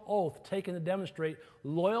traditional oath taken to demonstrate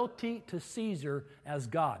loyalty to Caesar as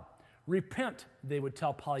God. Repent, they would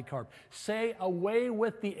tell Polycarp. Say away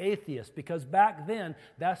with the atheists, because back then,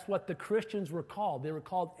 that's what the Christians were called. They were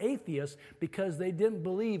called atheists because they didn't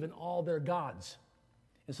believe in all their gods.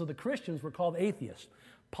 And so the Christians were called atheists.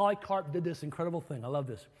 Polycarp did this incredible thing. I love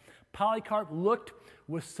this. Polycarp looked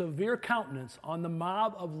with severe countenance on the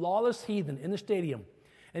mob of lawless heathen in the stadium,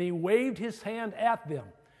 and he waved his hand at them.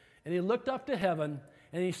 And he looked up to heaven,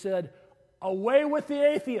 and he said, away with the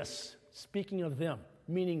atheists, speaking of them,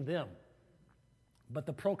 meaning them. But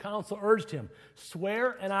the proconsul urged him,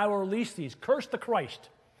 swear and I will release these. Curse the Christ.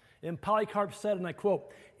 And Polycarp said, and I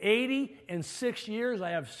quote, 86 years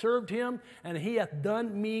I have served him, and he hath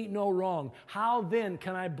done me no wrong. How then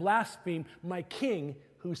can I blaspheme my king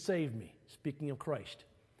who saved me? Speaking of Christ.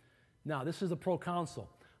 Now, this is the proconsul.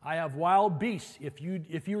 I have wild beasts. If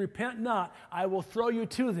you repent not, I will throw you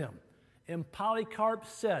to them. And Polycarp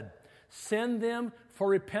said, send them for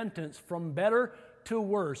repentance from better to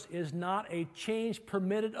worse is not a change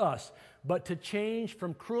permitted us, but to change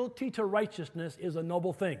from cruelty to righteousness is a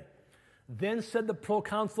noble thing. Then said the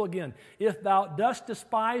proconsul again, if thou dost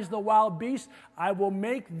despise the wild beasts, I will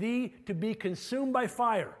make thee to be consumed by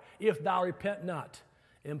fire, if thou repent not.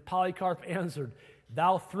 And Polycarp answered,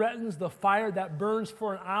 thou threatens the fire that burns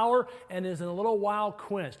for an hour and is in a little while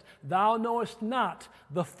quenched. Thou knowest not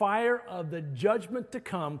the fire of the judgment to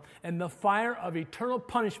come and the fire of eternal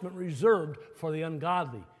punishment reserved for the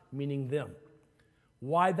ungodly, meaning them.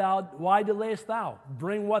 Why delayest thou?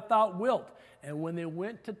 Bring what thou wilt. And when they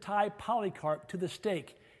went to tie Polycarp to the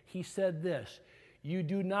stake, he said this, you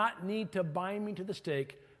do not need to bind me to the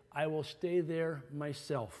stake. I will stay there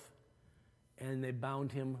myself. And they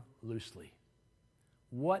bound him loosely.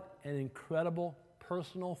 What an incredible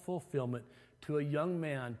personal fulfillment to a young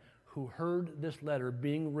man who heard this letter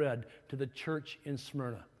being read to the church in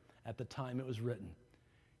Smyrna at the time it was written.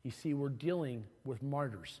 You see, we're dealing with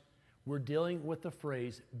martyrs. We're dealing with the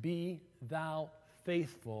phrase, be thou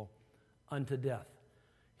faithful unto death.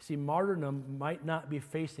 You see, martyrdom might not be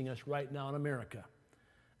facing us right now in America.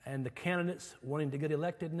 and the candidates wanting to get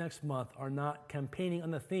elected next month are not campaigning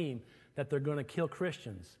on the theme that they're going to kill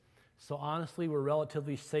Christians. So honestly, we're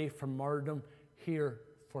relatively safe from martyrdom here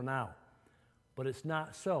for now. But it's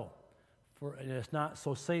not so. And it's not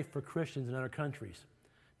so safe for Christians in other countries.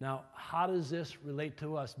 Now, how does this relate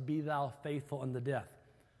to us? Be thou faithful unto death.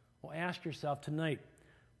 Well, ask yourself tonight,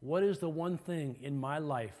 what is the one thing in my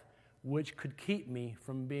life which could keep me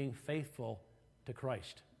from being faithful to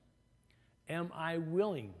Christ? Am I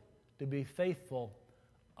willing to be faithful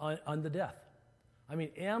unto death? I mean,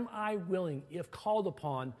 am I willing, if called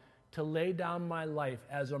upon, to lay down my life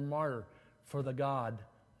as a martyr for the God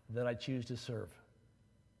that I choose to serve?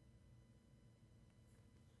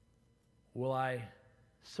 Will I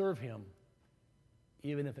serve him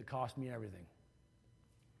even if it costs me everything?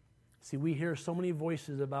 See, we hear so many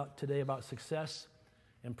voices today about success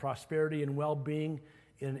and prosperity and well-being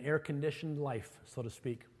in an air-conditioned life, so to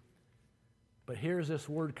speak. But here's this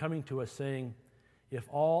word coming to us saying, if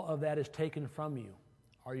all of that is taken from you,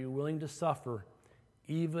 are you willing to suffer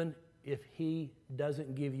even if he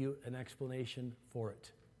doesn't give you an explanation for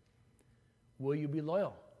it? Will you be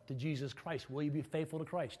loyal to Jesus Christ? Will you be faithful to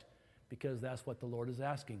Christ? Because that's what the Lord is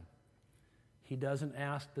asking. He doesn't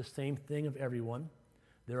ask the same thing of everyone.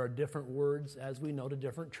 There are different words, as we know, to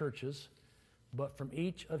different churches. But from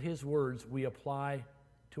each of his words, we apply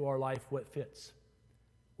to our life what fits.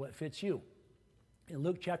 What fits you. In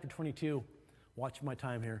Luke chapter 22, watch my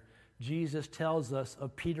time here, Jesus tells us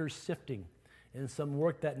of Peter's sifting and some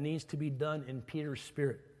work that needs to be done in Peter's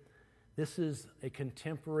spirit. This is a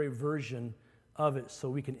contemporary version of it so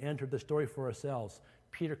we can enter the story for ourselves.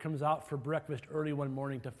 Peter comes out for breakfast early one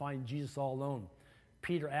morning to find Jesus all alone.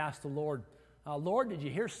 Peter asked the Lord, Lord, did you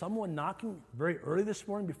hear someone knocking very early this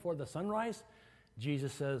morning before the sunrise?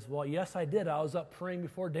 Jesus says, well, yes, I did. I was up praying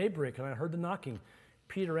before daybreak and I heard the knocking.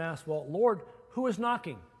 Peter asked, well, Lord, who is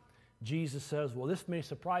knocking? Jesus says, well, this may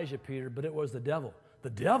surprise you, Peter, but it was the devil. The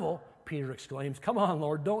devil? Peter exclaims, come on,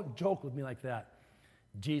 Lord, don't joke with me like that.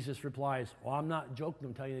 Jesus replies, well, I'm not joking,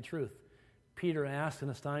 I'm telling you the truth. Peter asks in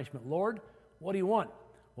astonishment, Lord, what do you want?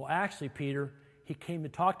 Well, actually, Peter, he came to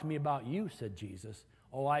talk to me about you, said Jesus.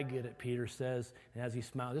 Oh, I get it, Peter says, and as he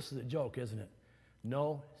smiled, this is a joke, isn't it?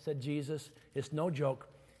 No, said Jesus, it's no joke.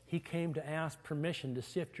 He came to ask permission to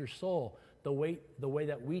sift your soul the way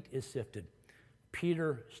that wheat is sifted.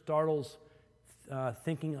 Peter startles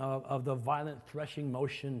thinking of the violent threshing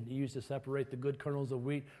motion used to separate the good kernels of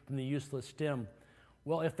wheat from the useless stem.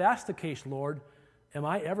 Well, if that's the case, Lord, am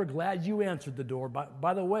I ever glad you answered the door?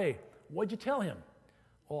 By the way, what'd you tell him?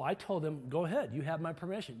 Oh, I told him, go ahead, you have my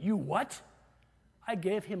permission. You what? I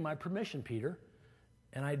gave him my permission, Peter,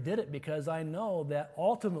 and I did it because I know that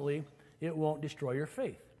ultimately it won't destroy your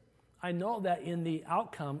faith. I know that in the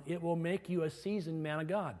outcome it will make you a seasoned man of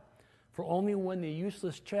God. For only when the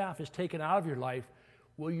useless chaff is taken out of your life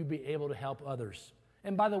will you be able to help others.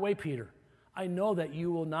 And by the way, Peter, I know that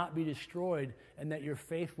you will not be destroyed and that your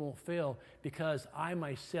faith won't fail because I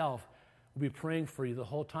myself will be praying for you the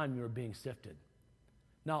whole time you are being sifted.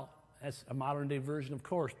 Now, that's a modern day version, of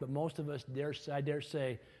course, but most of us, I dare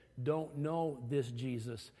say, don't know this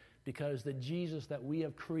Jesus because the Jesus that we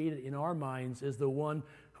have created in our minds is the one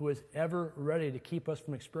who is ever ready to keep us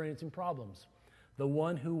from experiencing problems, the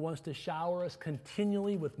one who wants to shower us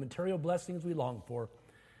continually with material blessings we long for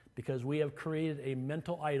because we have created a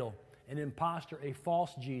mental idol, an imposter, a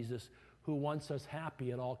false Jesus who wants us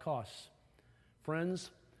happy at all costs. Friends,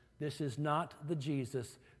 this is not the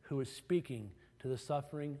Jesus who is speaking to the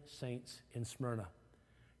suffering saints in Smyrna.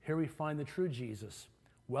 Here we find the true Jesus,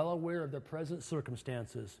 well aware of their present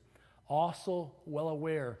circumstances, also well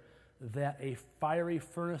aware that a fiery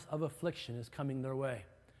furnace of affliction is coming their way.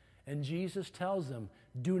 And Jesus tells them,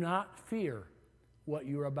 do not fear what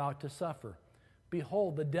you are about to suffer.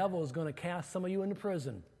 Behold, the devil is going to cast some of you into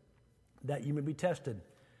prison, that you may be tested,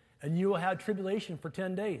 and you will have tribulation for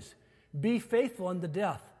 10 days. Be faithful unto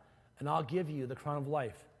death, and I'll give you the crown of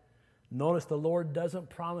life. Notice the Lord doesn't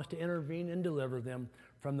promise to intervene and deliver them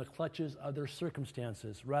from the clutches of their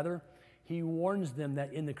circumstances. Rather, he warns them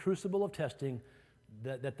that in the crucible of testing,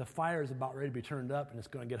 that the fire is about ready to be turned up and it's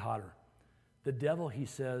going to get hotter. The devil, he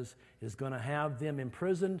says, is going to have them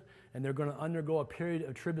imprisoned and they're going to undergo a period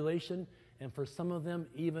of tribulation and for some of them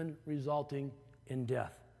even resulting in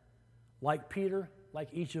death. Like Peter, like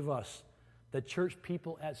each of us, the church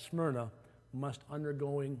people at Smyrna must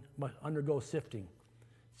undergo sifting.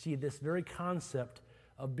 See, this very concept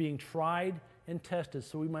of being tried and tested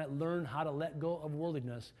so we might learn how to let go of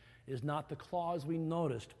worldliness is not the clause we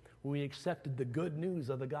noticed when we accepted the good news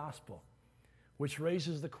of the gospel, which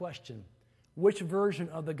raises the question, which version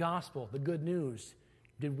of the gospel, the good news,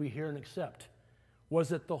 did we hear and accept?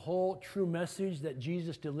 Was it the whole true message that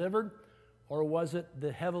Jesus delivered, or was it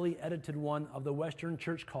the heavily edited one of the Western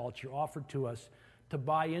church culture offered to us to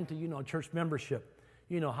buy into, church membership,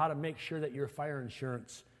 how to make sure that your fire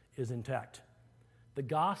insurance is intact? The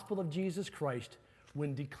gospel of Jesus Christ,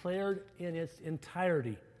 when declared in its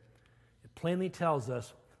entirety, it plainly tells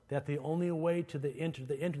us that the only way to enter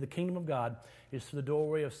the kingdom of God is through the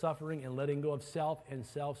doorway of suffering and letting go of self and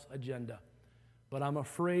self's agenda. But I'm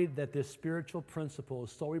afraid that this spiritual principle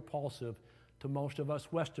is so repulsive to most of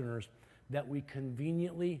us Westerners that we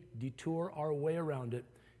conveniently detour our way around it,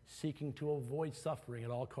 seeking to avoid suffering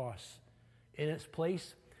at all costs. In its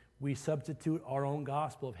place, we substitute our own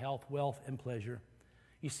gospel of health, wealth, and pleasure.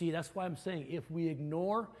 You see, that's why I'm saying if we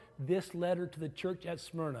ignore this letter to the church at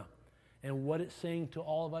Smyrna and what it's saying to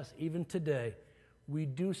all of us even today, we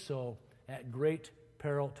do so at great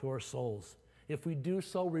peril to our souls. If we do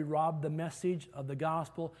so, we rob the message of the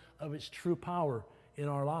gospel of its true power in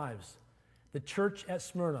our lives. The church at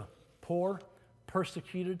Smyrna, poor,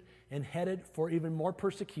 persecuted, and headed for even more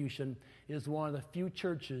persecution, is one of the few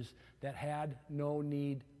churches that had no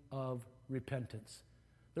need of repentance.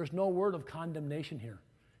 There's no word of condemnation here,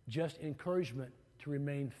 just encouragement to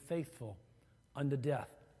remain faithful unto death.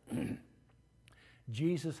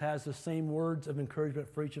 Jesus has the same words of encouragement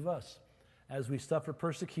for each of us as we suffer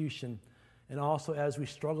persecution and also as we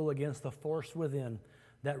struggle against the force within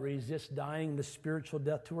that resists dying the spiritual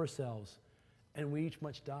death to ourselves. And we each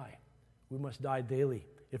must die. We must die daily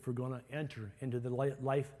if we're going to enter into the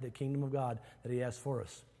life, the kingdom of God that He has for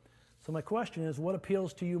us. So my question is, what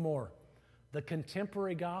appeals to you more? The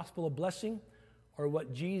contemporary gospel of blessing or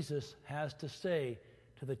what Jesus has to say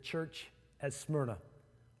to the church at Smyrna?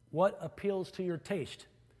 What appeals to your taste?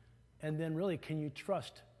 And then really, can you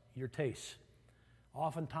trust your taste?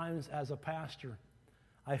 Oftentimes as a pastor,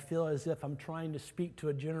 I feel as if I'm trying to speak to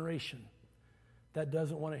a generation that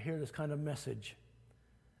doesn't want to hear this kind of message.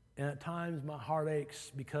 And at times my heart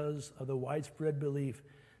aches because of the widespread belief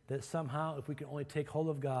that somehow if we can only take hold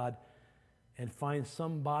of God and find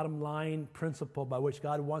some bottom line principle by which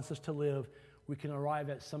God wants us to live, we can arrive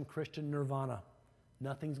at some Christian nirvana.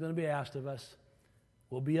 Nothing's going to be asked of us.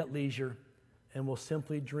 We'll be at leisure, and we'll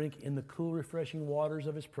simply drink in the cool, refreshing waters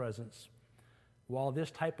of His presence. While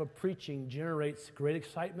this type of preaching generates great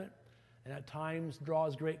excitement and at times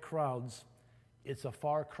draws great crowds, it's a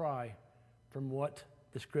far cry from what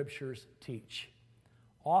the Scriptures teach.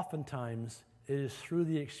 Oftentimes, it is through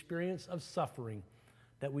the experience of suffering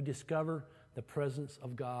that we discover the presence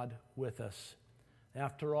of God with us.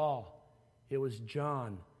 After all, it was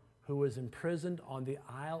John who was imprisoned on the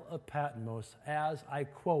Isle of Patmos as, I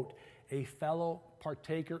quote, a fellow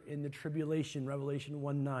partaker in the tribulation, Revelation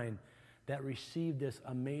 1:9, that received this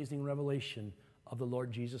amazing revelation of the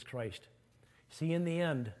Lord Jesus Christ. See, in the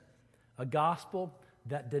end, a gospel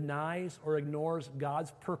that denies or ignores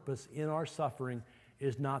God's purpose in our suffering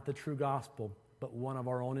is not the true gospel, but one of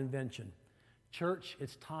our own invention. Church,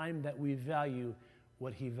 it's time that we value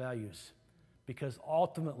what He values, because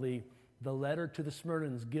ultimately, the letter to the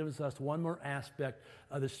Smyrnans gives us one more aspect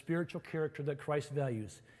of the spiritual character that Christ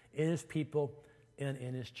values in His people and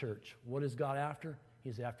in His church. What is God after?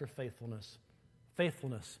 He's after faithfulness.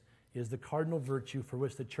 Faithfulness is the cardinal virtue for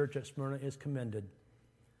which the church at Smyrna is commended.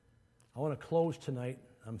 I want to close tonight.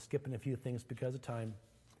 I'm skipping a few things because of time.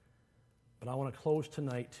 But I want to close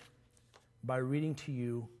tonight by reading to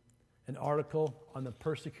you an article on the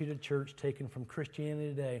persecuted church taken from Christianity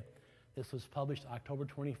Today. This was published October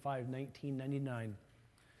 25, 1999.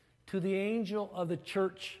 To the angel of the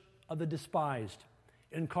church of the despised,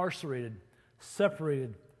 incarcerated,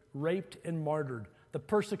 separated, raped, and martyred, the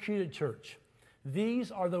persecuted church.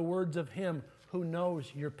 These are the words of Him who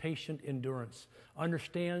knows your patient endurance,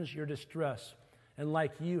 understands your distress, and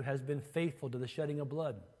like you has been faithful to the shedding of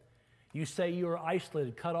blood. You say you are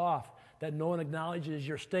isolated, cut off, that no one acknowledges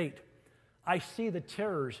your state. I see the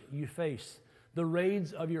terrors you face, the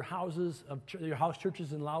raids of your houses, of your house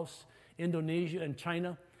churches in Laos, Indonesia, and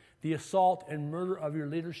China, the assault and murder of your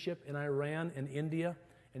leadership in Iran and India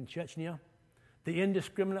and Chechnya, the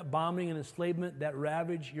indiscriminate bombing and enslavement that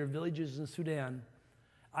ravage your villages in Sudan.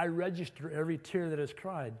 I register every tear that is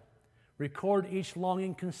cried, record each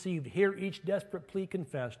longing conceived, hear each desperate plea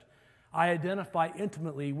confessed. I identify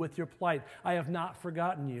intimately with your plight. I have not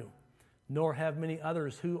forgotten you, nor have many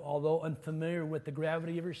others who, although unfamiliar with the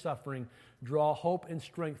gravity of your suffering, draw hope and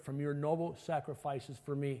strength from your noble sacrifices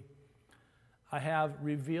for me. I have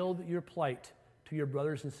revealed your plight to your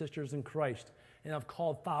brothers and sisters in Christ, and I've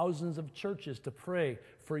called thousands of churches to pray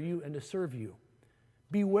for you and to serve you.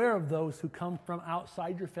 Beware of those who come from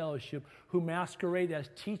outside your fellowship, who masquerade as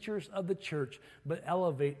teachers of the church, but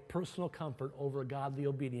elevate personal comfort over godly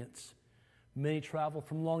obedience. Many travel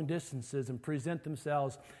from long distances and present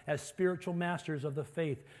themselves as spiritual masters of the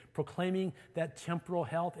faith, proclaiming that temporal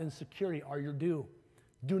health and security are your due.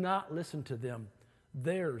 Do not listen to them.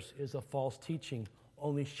 Theirs is a false teaching,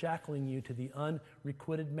 only shackling you to the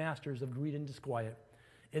unrequited masters of greed and disquiet.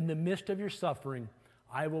 In the midst of your suffering,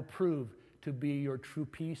 I will prove to be your true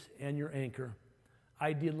peace and your anchor.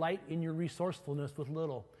 I delight in your resourcefulness with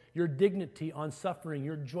little, your dignity on suffering,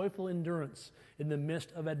 your joyful endurance in the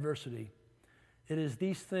midst of adversity. It is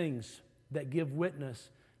these things that give witness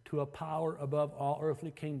to a power above all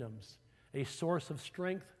earthly kingdoms, a source of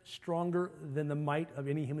strength stronger than the might of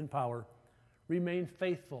any human power. Remain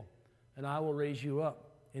faithful, and I will raise you up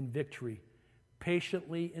in victory.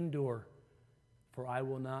 Patiently endure, for I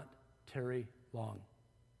will not tarry long.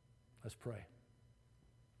 Let's pray.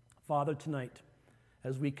 Father, tonight,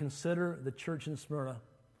 as we consider the church in Smyrna,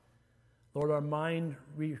 Lord, our mind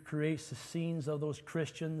recreates the scenes of those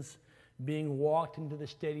Christians being walked into the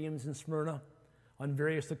stadiums in Smyrna on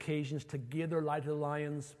various occasions to give their life to the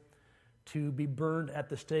lions, to be burned at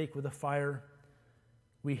the stake with a fire.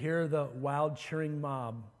 We hear the wild cheering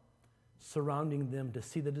mob surrounding them to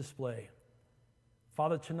see the display.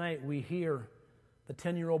 Father, tonight we hear the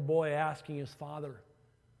 10-year-old boy asking his father,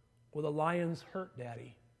 "Will the lions hurt,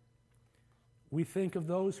 Daddy?" We think of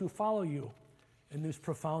those who follow you in these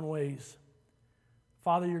profound ways.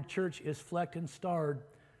 Father, your church is flecked and starred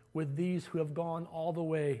with these who have gone all the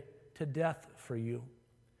way to death for you.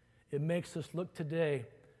 It makes us look today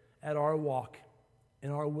at our walk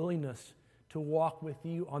and our willingness to walk with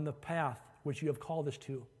you on the path which you have called us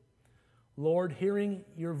to. Lord, hearing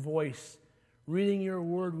your voice, reading your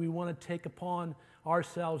word, we want to take upon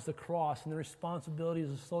ourselves the cross and the responsibilities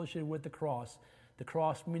associated with the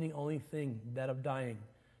cross meaning only thing, that of dying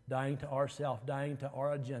to ourself, dying to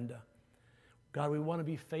our agenda. God, we want to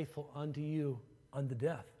be faithful unto you unto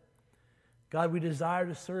death. God, we desire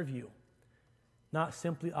to serve you, not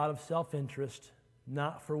simply out of self-interest,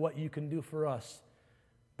 not for what you can do for us,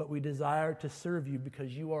 but we desire to serve you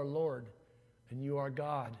because you are Lord and you are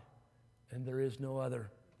God and there is no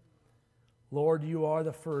other. Lord, you are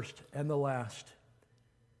the first and the last.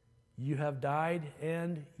 You have died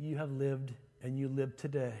and you have lived and you live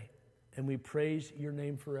today. And we praise your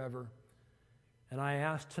name forever. And I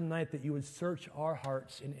ask tonight that you would search our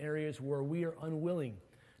hearts in areas where we are unwilling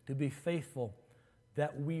to be faithful,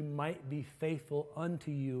 that we might be faithful unto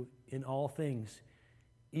you in all things,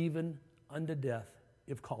 even unto death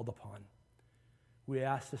if called upon. We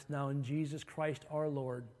ask this now in Jesus Christ our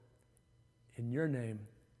Lord. In your name,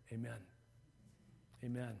 amen.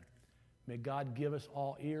 Amen. May God give us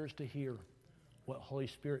all ears to hear what Holy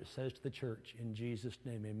Spirit says to the church. In Jesus'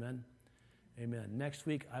 name, amen. Amen. Next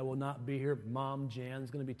week, I will not be here. Mom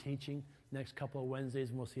Jan's going to be teaching next couple of Wednesdays,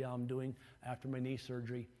 and we'll see how I'm doing after my knee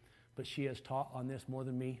surgery. But she has taught on this more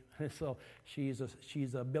than me. So she's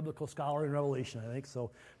a biblical scholar in Revelation, I think.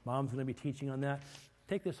 So Mom's going to be teaching on that.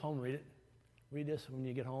 Take this home, read it. Read this when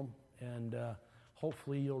you get home, and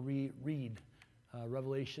hopefully you'll read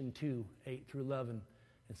Revelation 2, 8 through 11,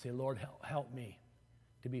 and say, Lord, help me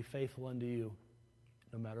to be faithful unto you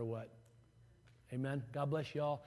no matter what. Amen. God bless you all.